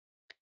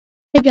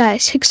Hey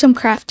guys,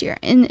 Hicksumcraft here,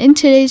 and in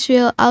today's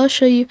video I'll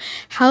show you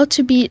how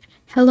to beat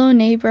Hello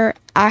Neighbor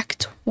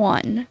Act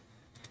 1.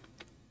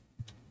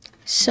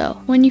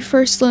 So, when you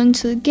first load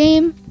into the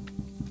game,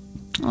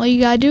 all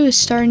you gotta do is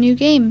start a new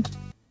game.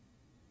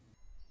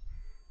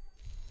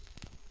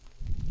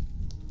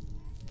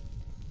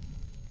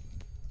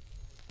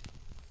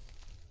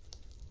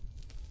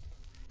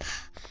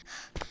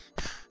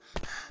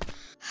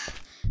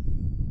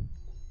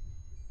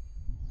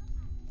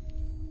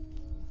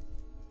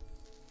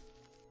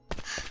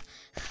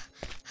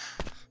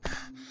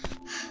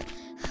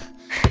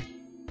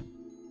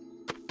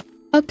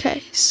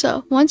 Okay,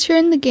 so once you're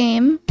in the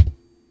game,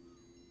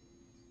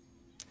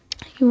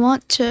 you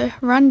want to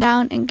run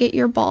down and get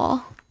your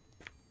ball.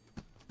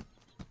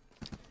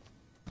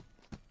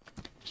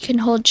 You can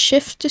hold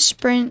shift to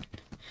sprint,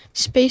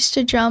 space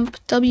to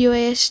jump,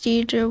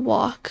 WASD to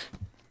walk,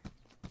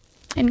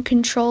 and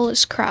control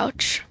is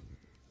crouch.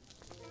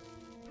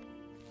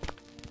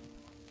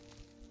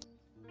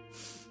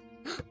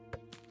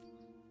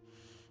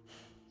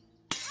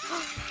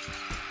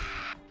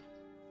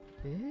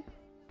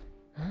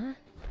 Huh?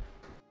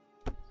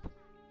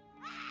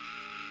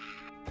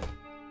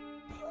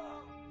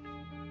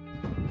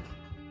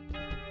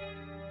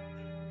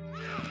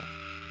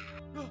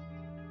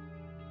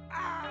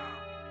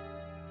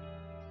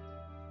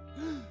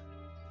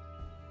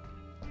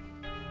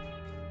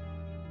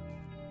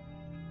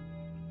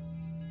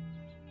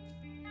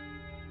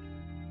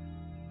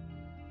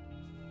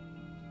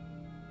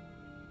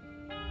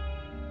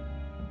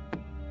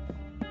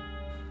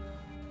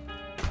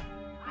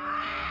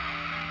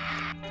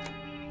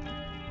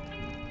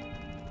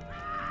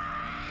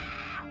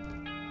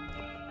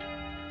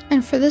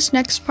 And for this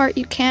next part,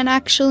 you can't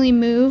actually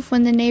move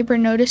when the neighbor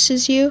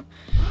notices you.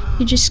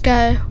 You just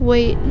gotta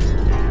wait.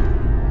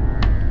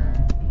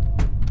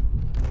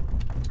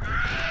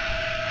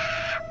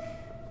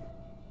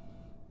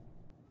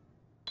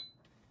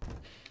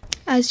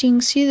 As you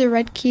can see, the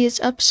red key is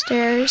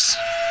upstairs.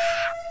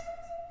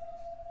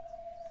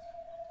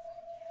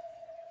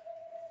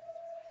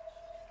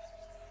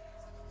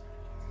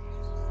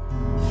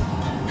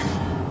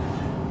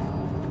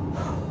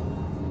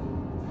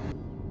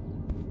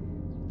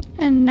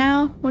 And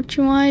now, what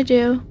you want to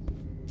do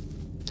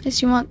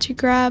is you want to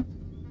grab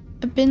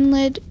a bin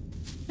lid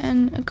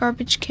and a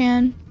garbage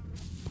can.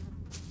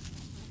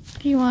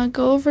 You want to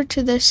go over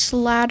to this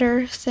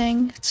ladder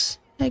thing. It's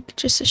like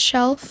just a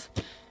shelf.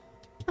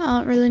 I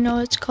don't really know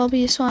what it's called, but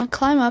you just want to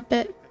climb up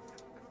it.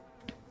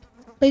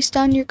 Place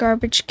down your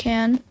garbage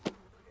can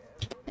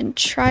and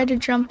try to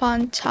jump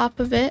on top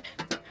of it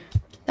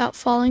without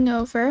falling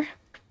over.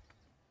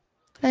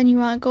 Then you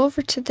want to go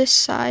over to this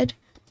side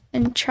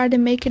and try to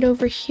make it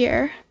over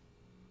here.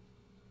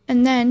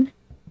 And then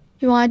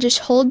you want to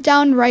just hold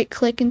down right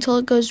click until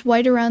it goes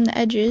white around the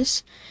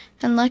edges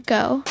and let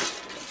go.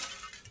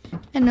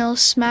 And it'll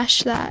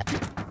smash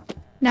that.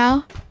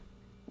 Now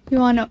you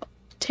want to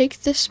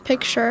take this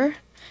picture,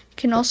 you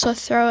can also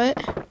throw it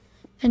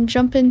and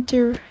jump in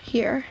through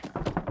here.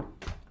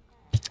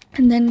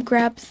 And then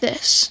grab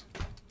this.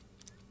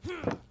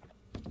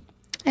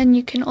 And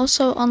you can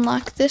also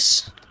unlock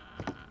this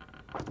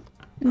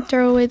and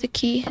throw away the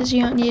key as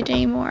you don't need it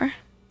anymore.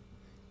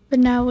 But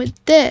now with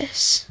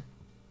this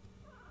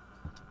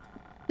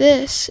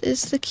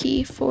is the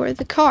key for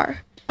the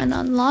car, and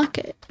unlock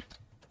it.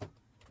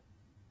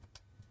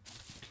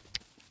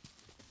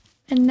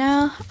 And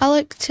now I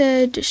like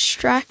to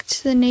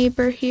distract the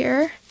neighbor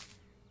here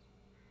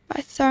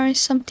by throwing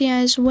something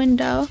at his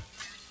window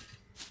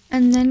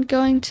and then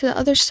going to the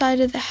other side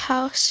of the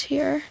house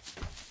here.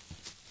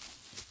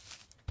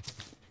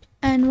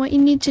 And what you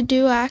need to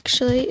do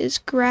actually is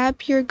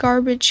grab your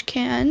garbage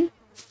can.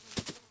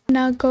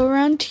 Now go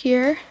around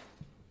here.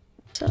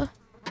 So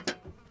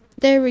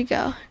there we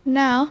go.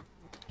 Now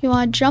you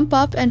want to jump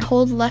up and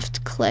hold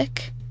left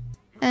click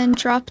and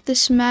drop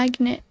this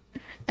magnet,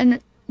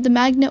 and the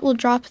magnet will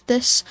drop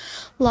this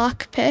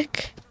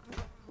lockpick.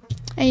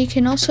 And you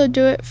can also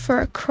do it for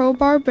a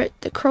crowbar, but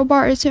the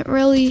crowbar isn't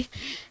really,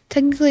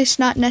 technically it's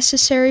not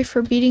necessary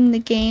for beating the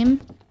game.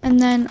 And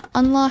then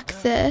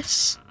unlock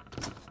this.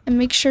 And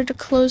make sure to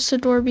close the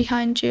door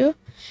behind you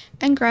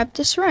and grab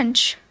this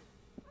wrench.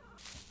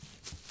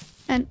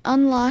 And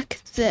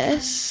unlock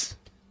this.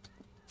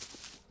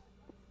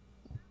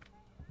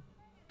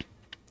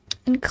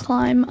 And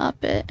climb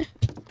up it.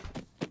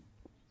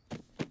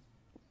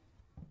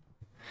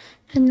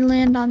 And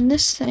land on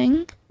this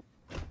thing.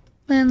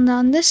 Land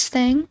on this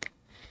thing.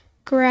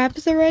 Grab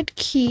the red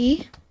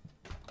key.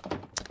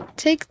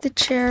 Take the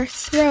chair,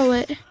 throw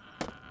it.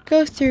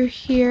 Go through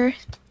here.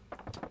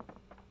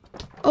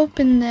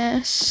 Open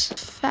this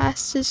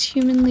fast as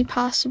humanly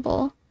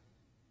possible.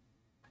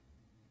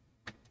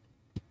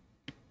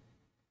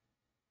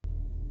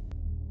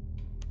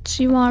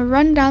 So you want to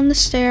run down the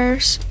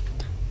stairs,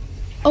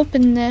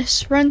 open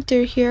this, run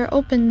through here,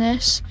 open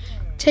this,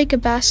 take a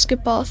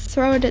basketball,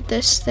 throw it at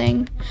this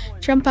thing,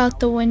 jump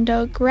out the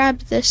window, grab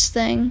this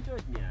thing,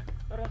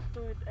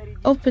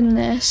 open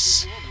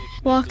this,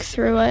 walk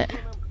through it.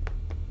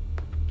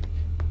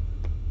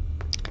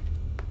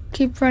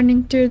 Keep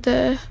running through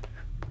the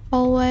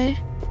hallway.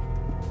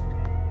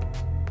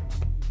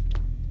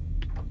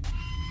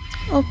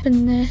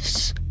 Open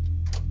this.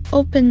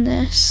 Open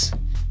this.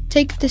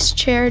 Take this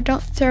chair,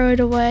 don't throw it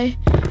away.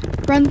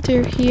 Run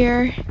through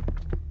here.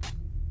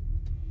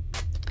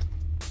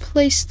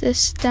 Place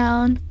this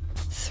down.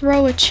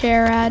 Throw a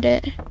chair at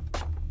it.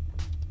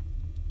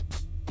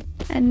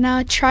 And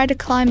now try to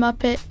climb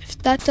up it. If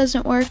that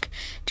doesn't work,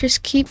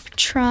 just keep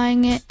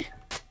trying it,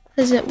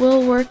 because it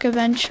will work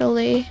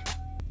eventually.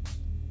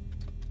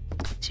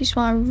 So you just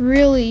want to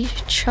really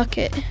chuck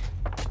it.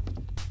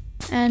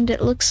 And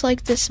it looks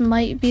like this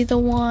might be the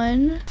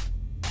one.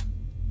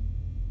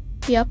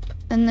 Yep.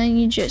 And then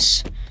you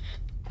just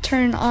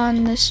turn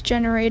on this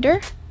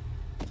generator.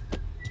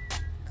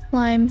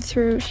 Climb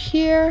through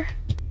here.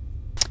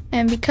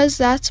 And because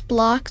that's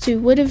blocked, we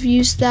would have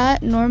used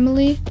that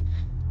normally,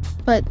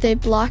 but they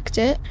blocked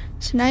it.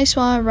 So now you just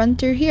want to run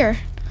through here.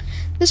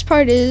 This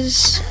part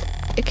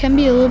it can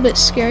be a little bit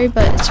scary,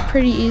 but it's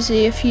pretty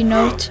easy if you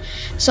know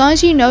as long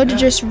as you know to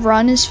just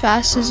run as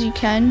fast as you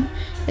can,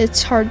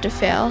 it's hard to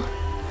fail.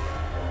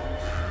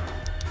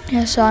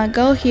 Yeah, so I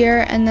go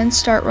here and then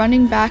start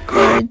running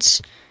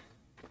backwards.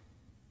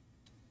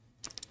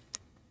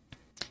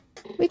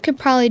 We could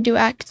probably do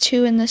Act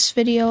 2 in this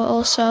video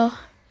also.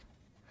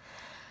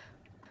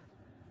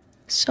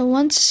 So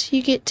once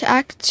you get to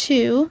Act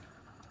 2,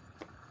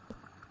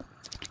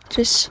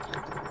 just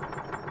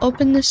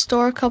open this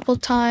door a couple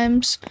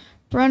times,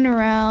 run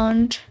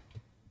around.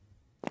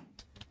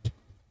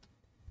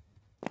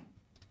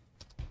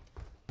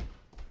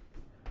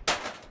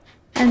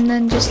 And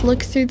then just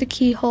look through the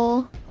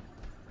keyhole.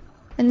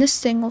 And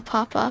this thing will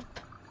pop up.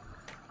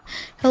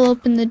 He'll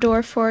open the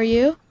door for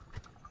you.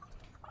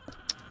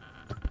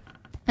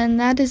 And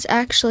that is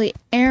actually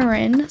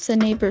Aaron, the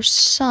neighbor's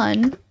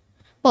son.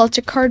 Well, it's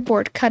a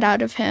cardboard cut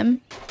out of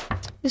him.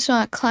 Just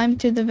want to climb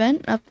through the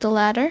vent, up the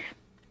ladder.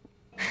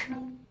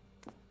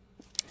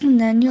 And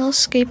then you'll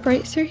escape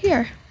right through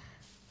here.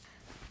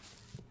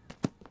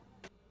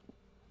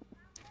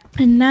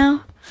 And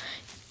now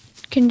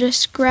you can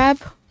just grab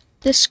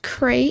this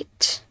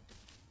crate.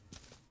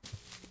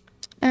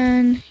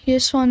 And you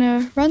just want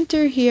to run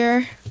through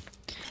here.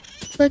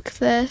 Click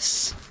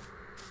this.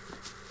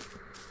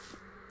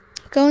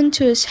 Go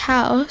into his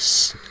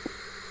house.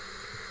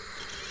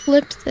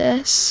 Flip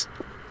this.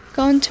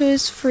 Go into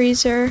his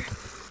freezer.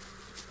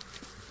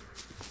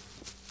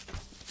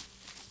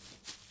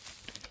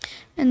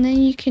 And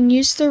then you can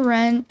use the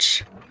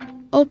wrench,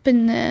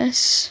 open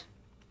this,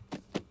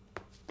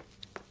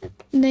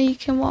 and then you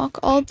can walk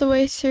all the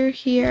way through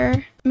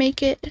here,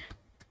 make it,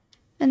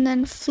 and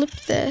then flip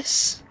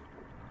this,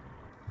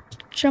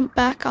 jump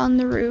back on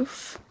the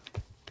roof.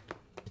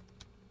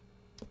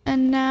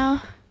 And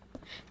now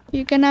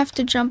you're gonna have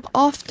to jump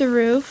off the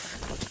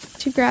roof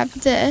to grab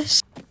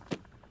this.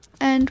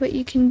 And what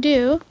you can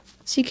do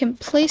is you can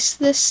place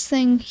this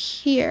thing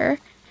here.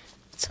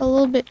 It's a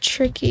little bit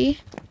tricky.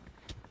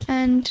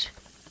 And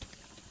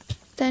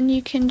then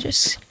you can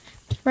just,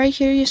 right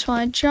here, you just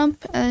want to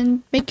jump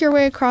and make your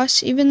way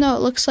across. Even though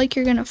it looks like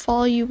you're going to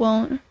fall, you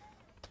won't.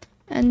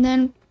 And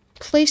then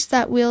place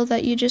that wheel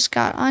that you just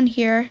got on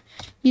here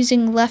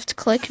using left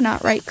click,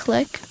 not right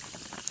click.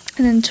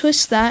 And then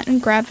twist that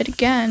and grab it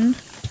again.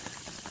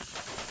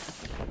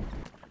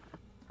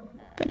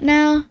 But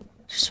now,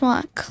 just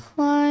want to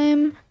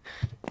climb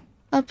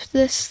up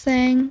this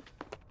thing.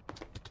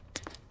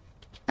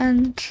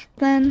 And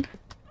then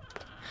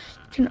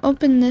you can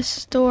open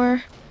this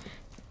door,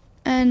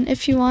 and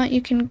if you want you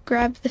can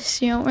grab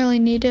this. You don't really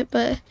need it,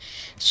 but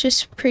it's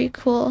just pretty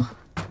cool.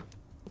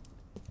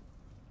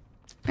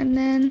 And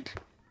then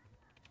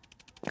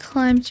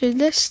climb through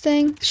this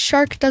thing. The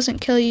shark doesn't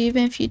kill you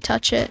even if you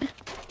touch it.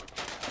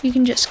 You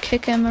can just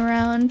kick him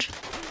around.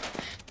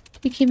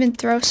 You can even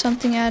throw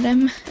something at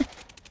him.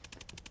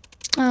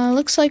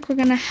 Looks like we're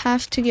gonna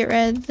have to get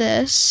rid of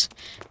this,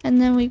 and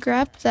then we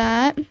grab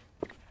that.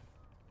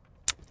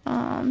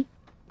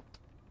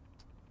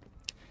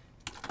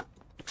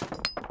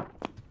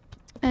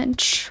 And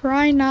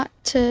try not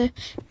to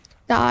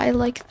die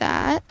like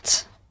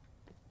that.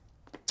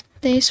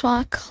 They just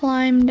want to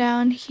climb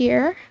down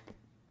here.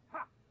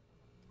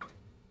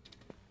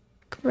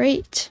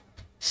 Great.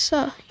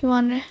 So you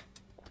want to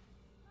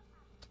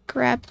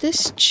grab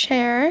this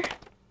chair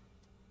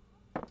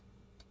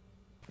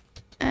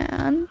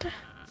and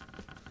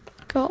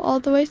go all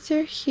the way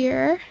through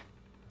here.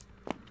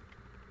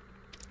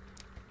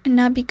 And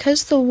now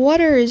because the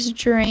water is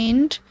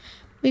drained,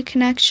 we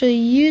can actually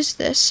use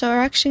this. So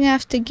we're actually gonna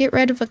have to get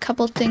rid of a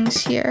couple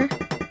things here.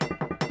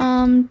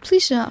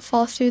 Please do not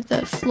fall through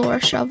the floor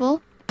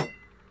shovel.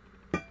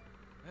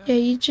 Yeah,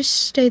 you just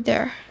stay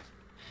there.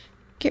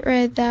 Get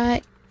rid of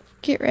that.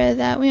 Get rid of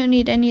that. We don't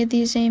need any of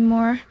these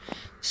anymore.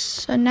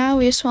 So now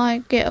we just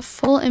want to get a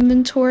full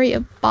inventory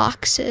of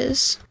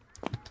boxes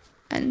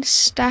and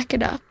stack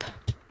it up.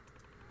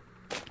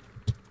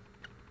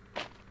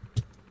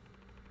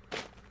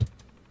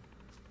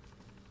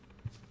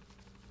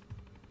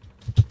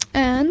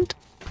 And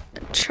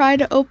try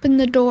to open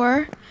the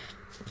door.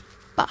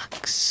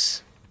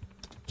 Box.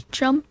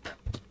 jump,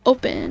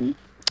 open.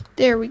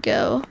 There we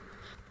go.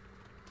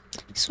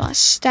 Just want to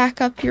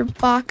stack up your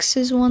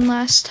boxes one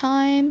last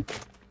time.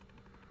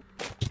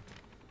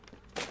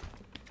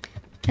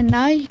 And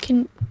now you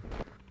can...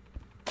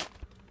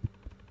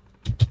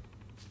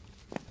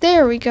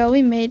 There we go,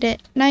 we made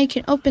it. Now you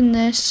can open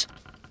this,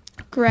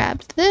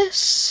 grab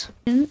this,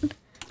 and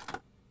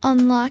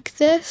unlock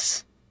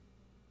this.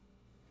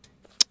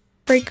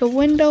 Break a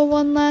window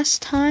one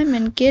last time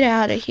and get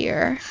out of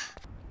here.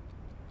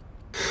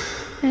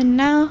 And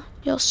now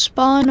you'll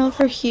spawn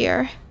over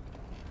here.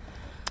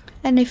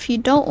 And if you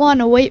don't want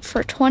to wait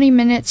for 20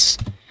 minutes,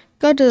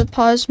 go to the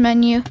pause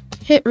menu,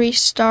 hit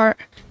restart,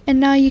 and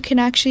now you can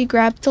actually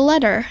grab the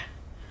letter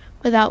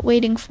without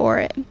waiting for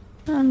it.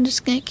 I'm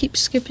just going to keep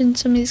skipping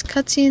some of these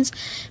cutscenes.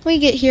 When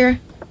you get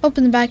here,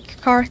 open the back of your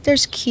car,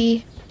 there's a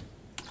key.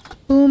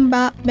 Boom,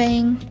 bop,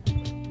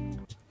 bang.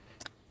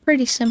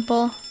 Pretty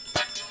simple.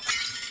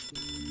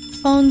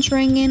 Phone's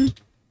ringing.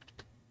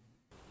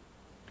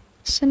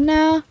 So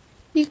now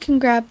you can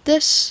grab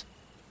this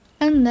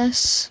and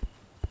this.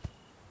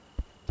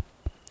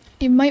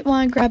 You might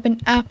want to grab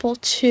an apple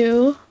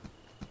too.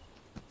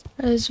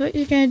 Because what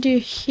you're going to do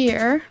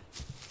here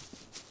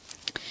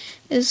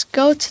is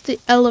go to the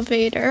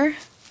elevator.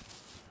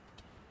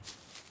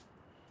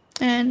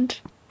 And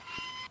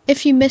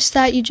if you miss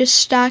that, you just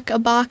stack a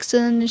box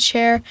in the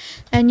chair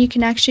and you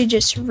can actually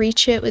just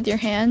reach it with your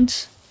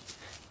hands.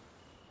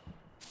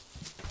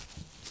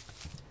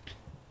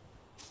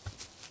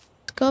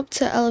 Go up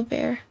to the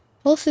elevator.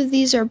 Both of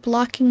these are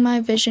blocking my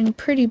vision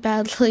pretty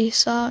badly,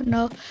 so I don't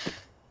know.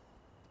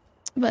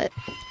 But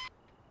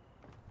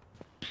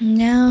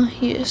now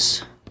you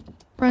just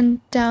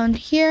run down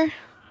here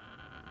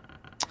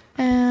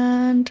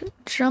and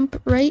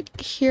jump right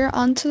here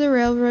onto the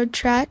railroad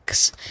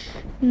tracks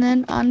and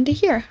then onto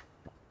here.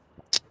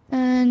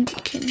 And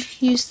you can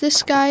use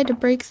this guy to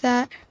break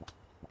that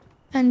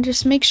and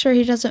just make sure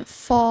he doesn't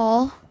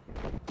fall.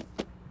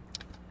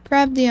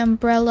 Grab the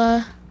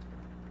umbrella.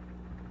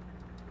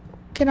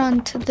 Get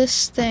onto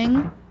this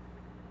thing.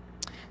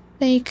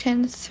 Then you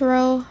can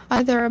throw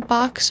either a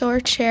box or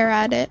a chair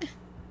at it,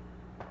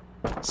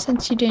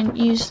 since you didn't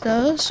use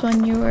those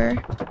when you were...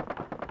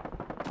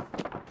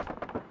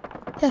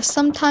 Yeah,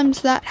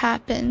 sometimes that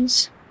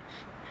happens.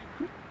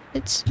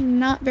 It's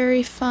not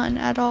very fun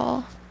at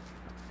all.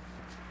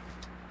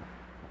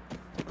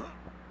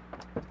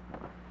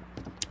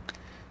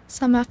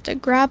 So I'm gonna have to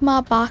grab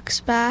my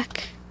box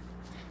back,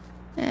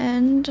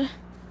 and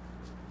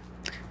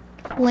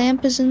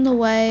lamp is in the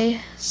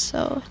way,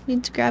 so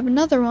need to grab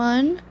another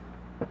one.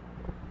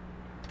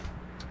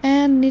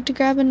 And need to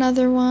grab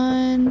another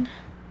one.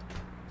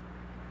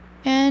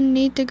 And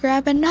need to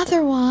grab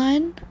another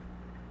one.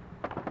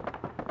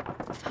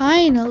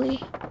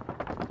 Finally.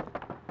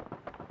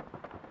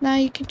 Now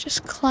you can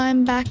just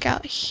climb back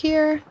out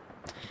here.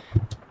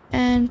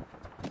 And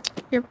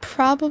you're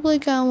probably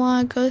gonna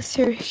want to go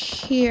through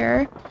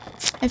here.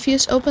 If you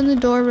just open the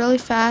door really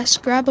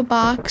fast, grab a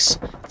box,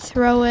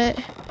 throw it,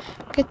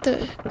 get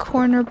the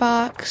corner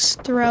box,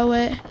 throw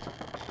it.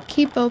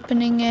 Keep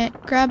opening it,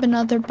 grab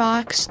another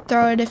box,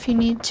 throw it if you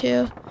need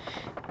to.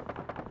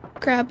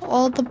 Grab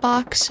all the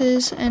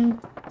boxes and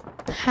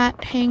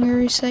hat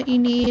hangers that you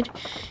need.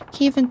 You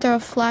can even throw a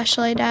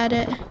flashlight at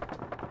it.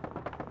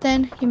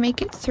 Then you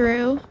make it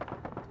through.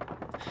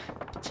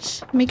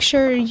 Just make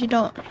sure you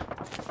don't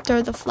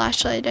throw the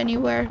flashlight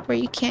anywhere where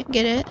you can't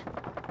get it.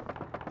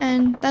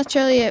 And that's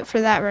really it for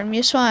that room.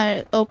 You just want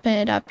to open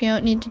it up. You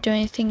don't need to do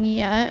anything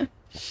yet.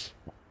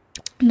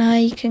 Now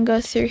you can go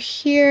through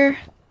here.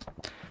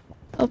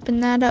 Open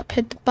that up,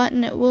 hit the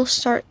button, it will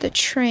start the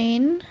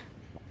train.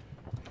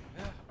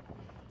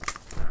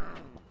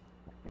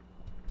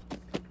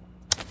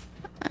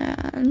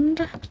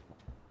 And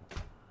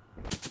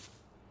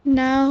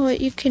now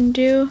what you can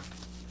do,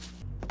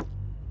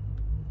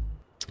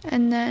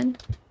 and then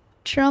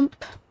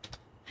jump,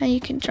 and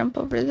you can jump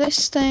over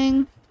this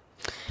thing.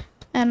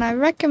 And I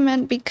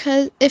recommend,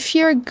 because if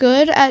you're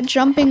good at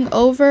jumping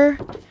over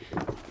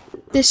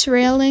this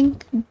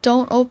railing,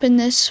 don't open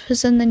this,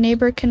 because then the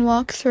neighbor can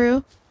walk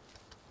through.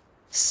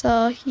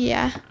 So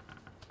yeah.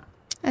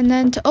 And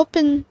then to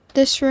open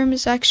this room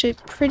is actually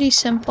pretty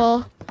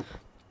simple.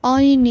 All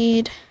you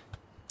need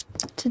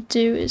to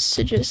do is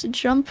to just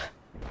jump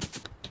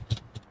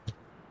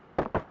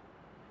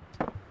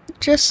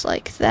just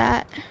like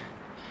that.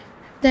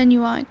 Then you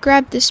want to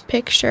grab this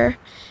picture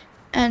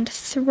and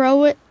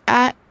throw it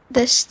at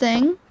this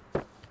thing.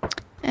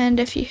 And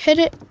if you hit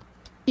it,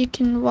 you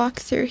can walk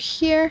through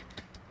here.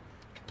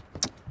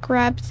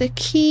 Grab the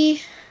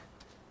key,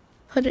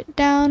 put it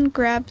down,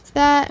 grab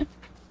that,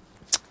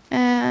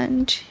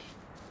 and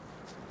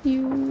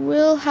you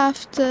will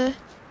have to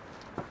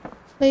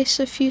place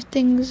a few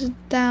things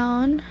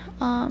down.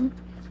 And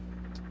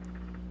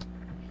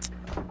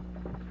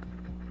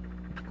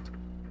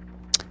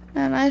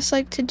I just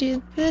like to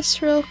do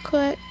this real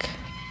quick.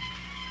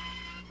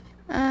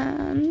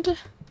 And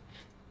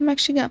I'm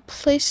actually gonna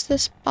place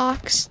this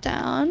box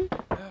down.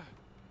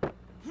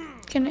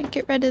 Gonna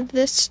get rid of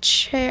this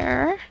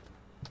chair.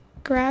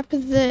 grab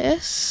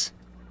this,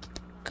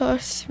 go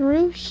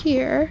through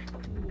here,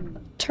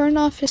 turn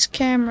off his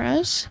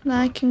cameras, then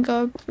I can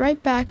go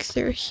right back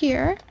through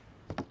here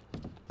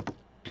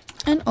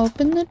and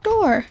open the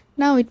door.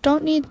 Now we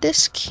don't need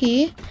this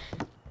key,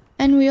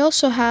 and we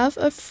also have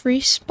a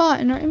free spot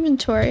in our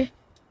inventory.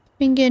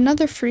 We can get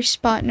another free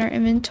spot in our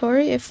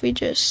inventory if we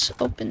just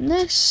open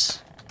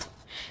this.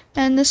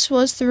 And this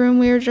was the room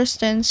we were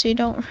just in, so you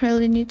don't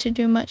really need to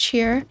do much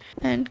here.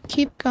 And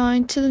keep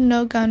going to the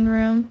no gun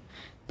room.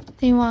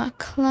 Then you want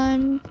to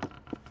climb,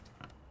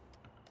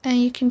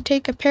 and you can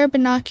take a pair of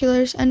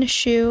binoculars and a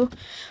shoe,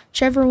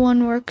 whichever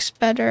one works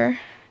better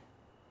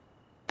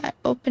at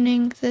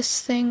opening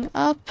this thing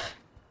up.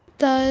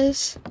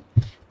 Does.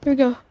 There we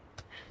go.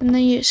 And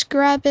then you just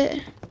grab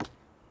it.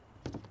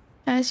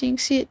 As you can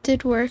see, it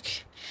did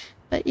work.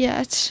 But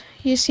yeah,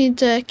 you just need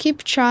to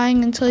keep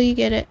trying until you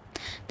get it.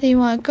 Then you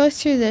want to go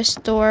through this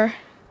door,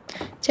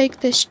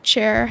 take this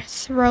chair,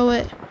 throw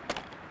it,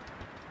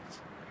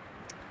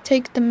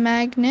 take the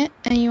magnet,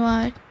 and you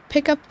want to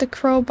pick up the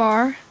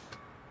crowbar.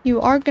 You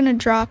are going to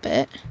drop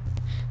it,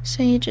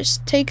 so you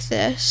just take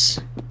this,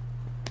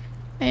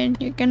 and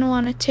you're going to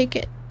want to take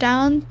it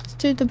down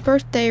to the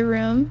birthday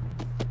room,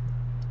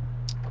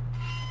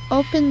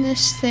 open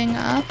this thing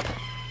up,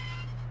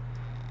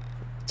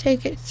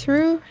 take it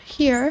through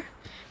here,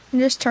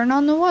 and just turn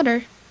on the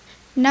water.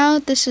 Now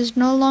this is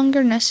no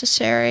longer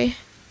necessary.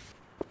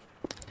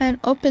 And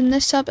open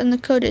this up, and the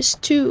code is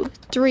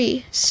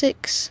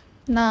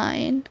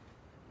 2369.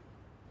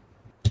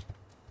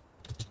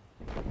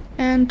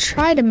 And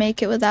try to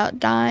make it without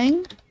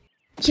dying.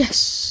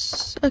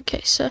 Yes!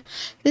 Okay, so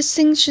this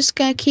thing's just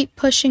gonna keep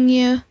pushing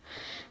you,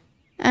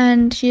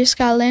 and you just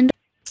gotta land.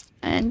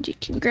 And you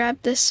can grab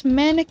this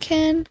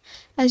mannequin.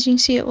 As you can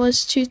see, it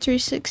was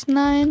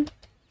 2369.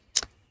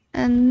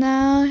 And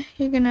now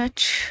you're gonna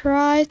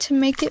try to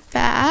make it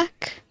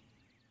back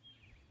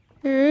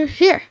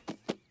here.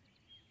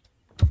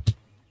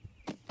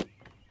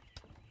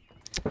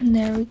 And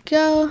there we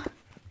go.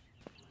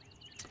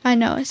 I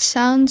know it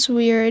sounds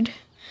weird,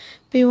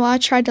 but you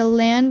want to try to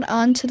land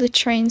onto the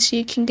train so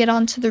you can get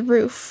onto the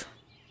roof.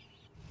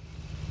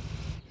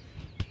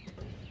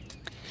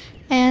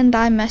 And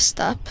I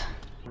messed up.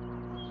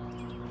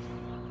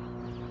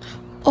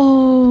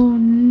 Oh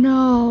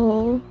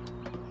no.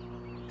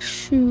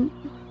 Shoot.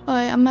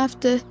 Alright, I'm gonna have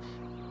to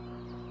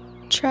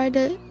try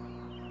to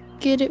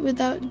get it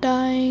without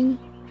dying.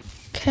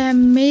 Okay, I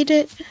made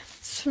it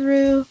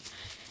through.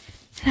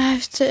 And I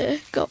have to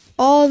go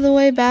all the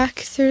way back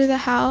through the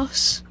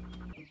house.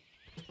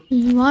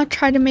 You want to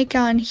try to make it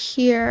on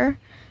here.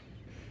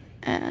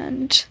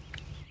 And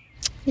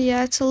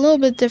yeah, it's a little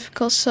bit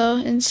difficult. So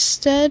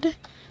instead,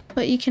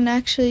 what you can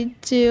actually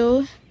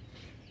do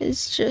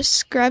is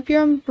just grab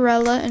your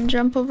umbrella and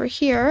jump over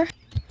here.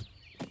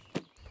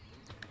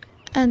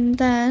 And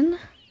then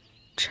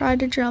try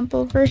to jump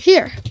over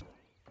here.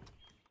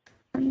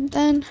 And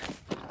then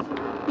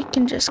you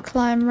can just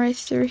climb right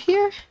through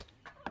here.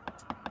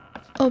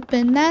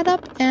 Open that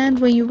up, and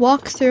when you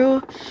walk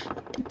through,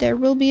 there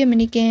will be a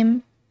mini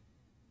game.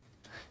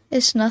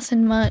 It's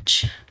nothing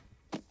much.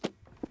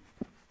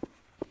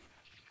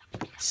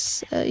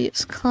 So you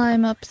just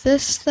climb up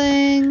this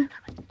thing,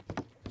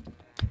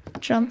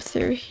 jump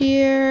through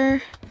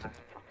here,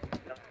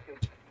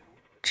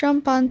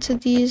 jump onto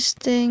these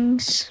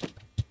things,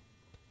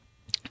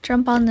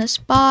 jump on this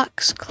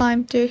box,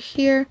 climb through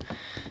here,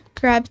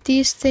 grab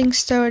these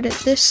things, throw it at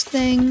this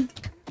thing.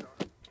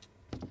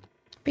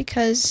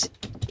 Because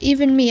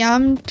even me,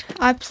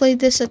 I played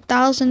this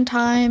 1,000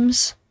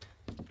 times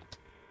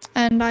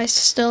and I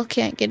still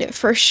can't get it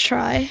first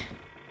try.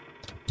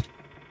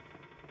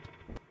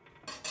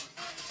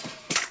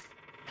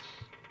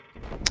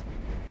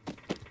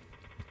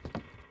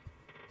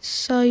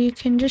 So you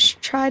can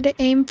just try to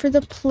aim for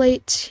the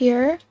plates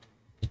here,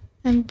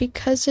 and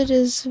because it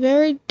is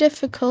very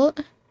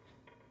difficult,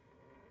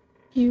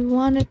 you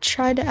want to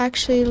try to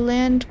actually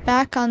land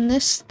back on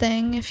this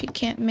thing if you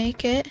can't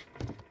make it.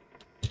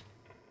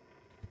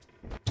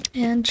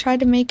 And try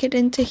to make it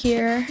into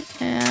here,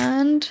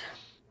 and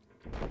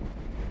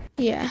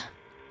yeah.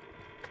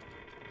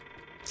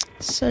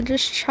 So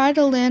just try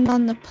to land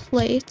on the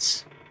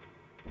plates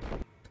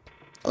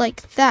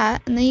like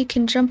that, and then you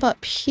can jump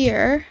up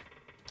here.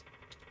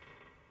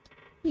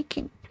 You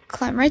can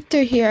climb right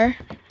through here,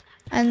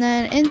 and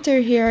then in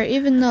through here.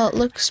 Even though it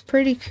looks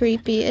pretty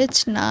creepy,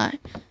 it's not.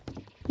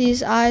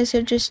 These eyes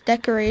are just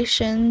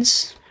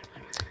decorations.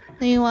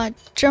 Then you want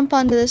to jump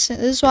onto this. This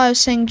is why I was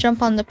saying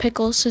jump on the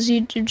pickles, because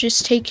you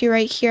just take you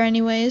right here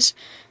anyways.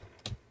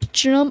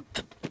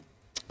 Jump.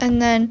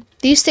 And then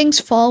these things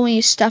fall when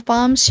you step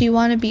on them, so you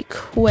want to be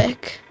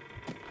quick.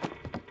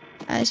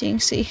 As you can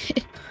see.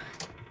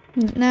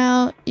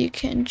 Now you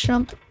can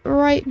jump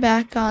right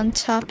back on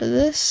top of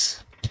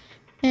this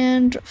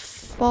and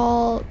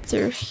fall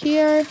through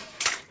here.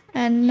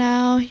 And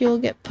now you'll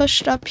get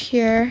pushed up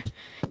here.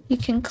 You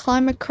can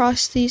climb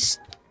across these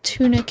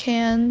tuna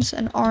cans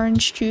and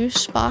orange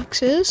juice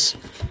boxes.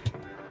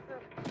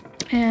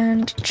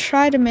 and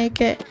try to make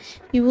it.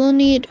 You will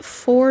need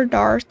 4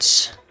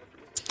 darts.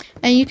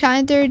 And you can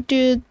either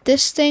do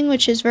this thing,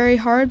 which is very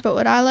hard, but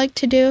what I like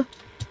to do,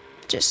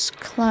 just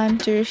climb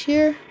through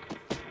here,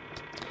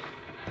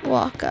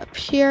 walk up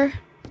here,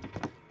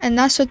 and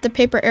that's what the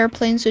paper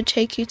airplanes would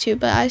take you to,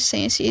 but I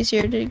think it's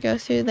easier to go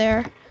through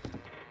there.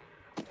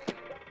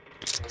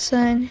 So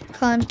then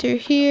climb through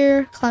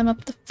here, climb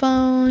up the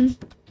phone,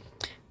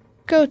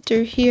 go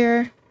through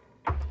here,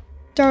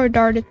 throw a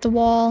dart at the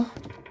wall,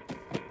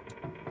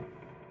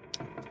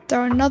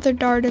 throw another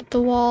dart at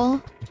the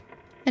wall,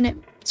 and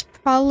it's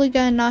probably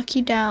gonna knock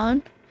you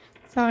down.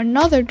 Throw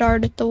another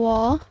dart at the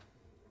wall,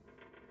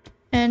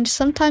 and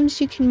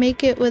sometimes you can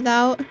make it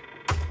without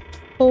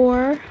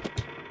 4,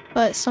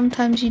 but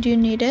sometimes you do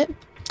need it.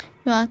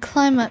 You want to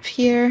climb up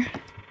here,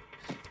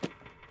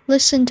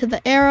 listen to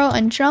the arrow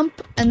and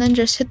jump, and then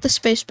just hit the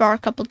space bar a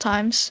couple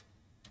times.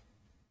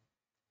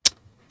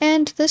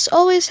 And this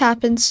always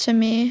happens to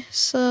me,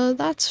 so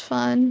that's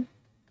fun.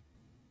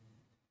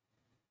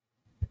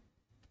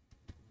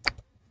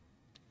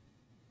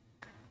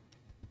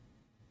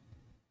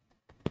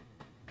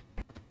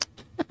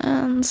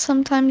 And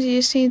sometimes you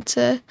just need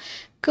to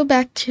go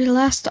back to your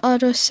last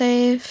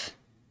autosave.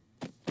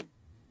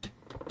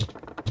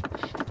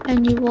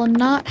 And you will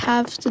not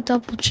have the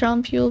double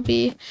jump. You'll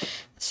be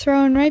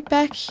thrown right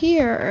back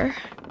here.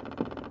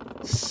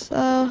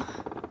 So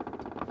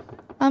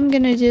I'm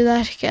gonna do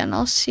that again.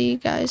 I'll see you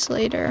guys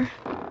later.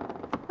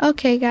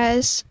 Okay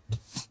guys,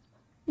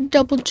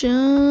 double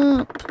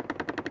jump,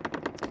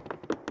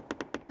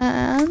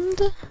 and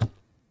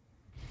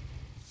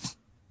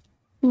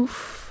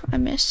oof, I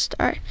missed.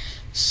 Alright,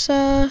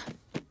 so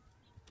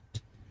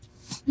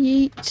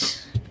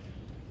yeet.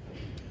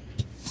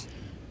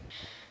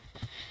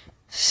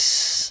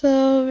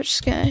 So we're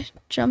just gonna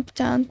jump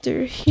down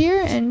through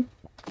here and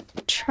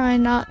try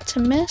not to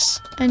miss,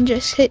 and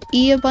just hit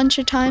E a bunch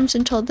of times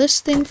until this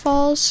thing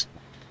falls.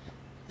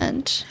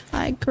 And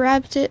I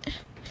grabbed it.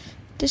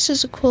 This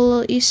is a cool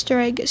little Easter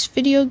egg. It's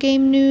video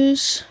game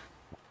news.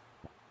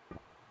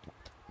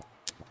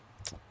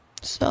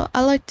 So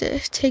I like to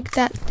take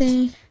that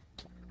thing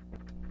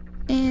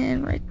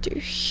and right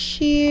through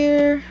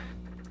here.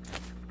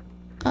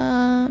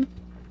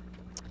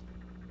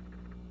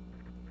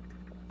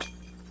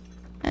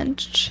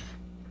 And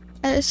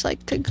I just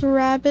like to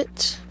grab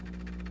it.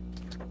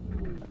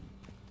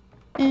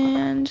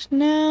 And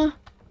now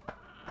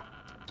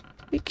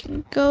we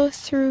can go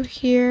through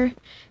here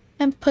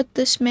and put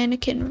this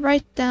mannequin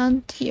right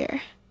down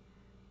here.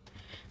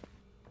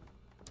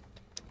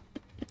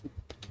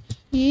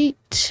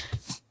 Yeet.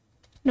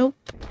 Nope,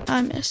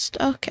 I missed.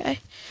 Okay.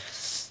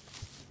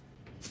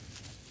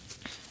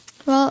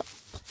 Well,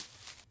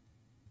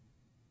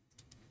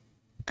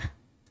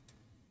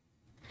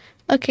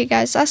 okay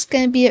guys, that's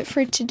gonna be it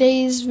for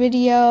today's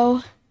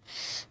video.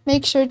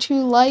 Make sure to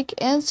like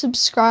and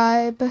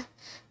subscribe.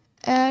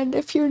 And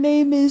if your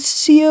name is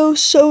Cio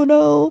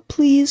Sono,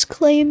 please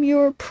claim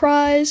your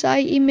prize.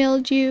 I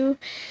emailed you.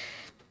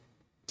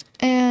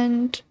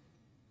 And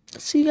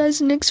see you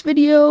guys in the next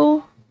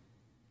video.